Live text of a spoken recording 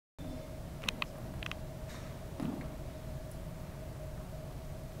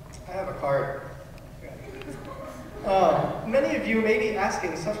you may be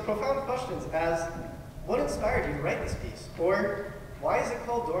asking such profound questions as, what inspired you to write this piece? Or, why is it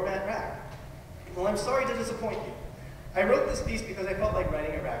called Doormat Rag? Well, I'm sorry to disappoint you. I wrote this piece because I felt like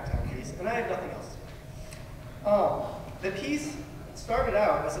writing a ragtime piece, and I had nothing else to do. The piece started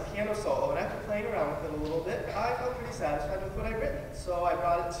out as a piano solo, and after playing around with it a little bit, I felt pretty satisfied with what I'd written. So I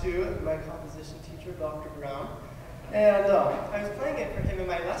brought it to my composition teacher, Dr. Brown, and I was playing it for him in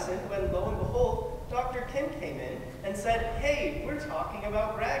my lesson when, lo and behold, Dr. Kim came in and said, hey, we're talking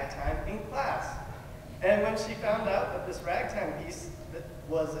about ragtime in class. And when she found out that this ragtime piece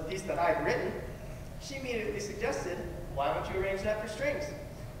was a piece that I'd written, she immediately suggested, why don't you arrange that for strings?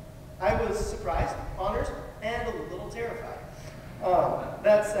 I was surprised, honored, and a little terrified.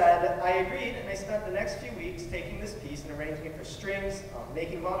 That said, I agreed, and I spent the next few weeks taking this piece and arranging it for strings,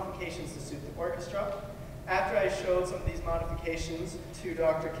 making modifications to suit the orchestra. After I showed some of these modifications to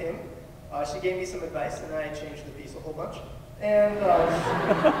Dr. Kim, she gave me some advice, and I changed the piece a whole bunch. And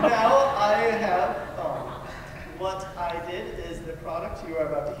now I have, what I did is the product you are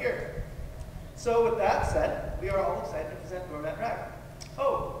about to hear. So with that said, we are all excited to present Doormat Rag.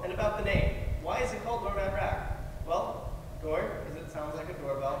 Oh, and about the name. Why is it called Doormat Rag? Well, door, because it sounds like a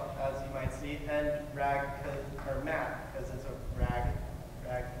doorbell, as you might see, and rag, or mat, because it's a rag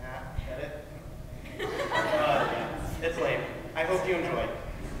mat, get it? Yeah, it's lame. I hope you enjoy.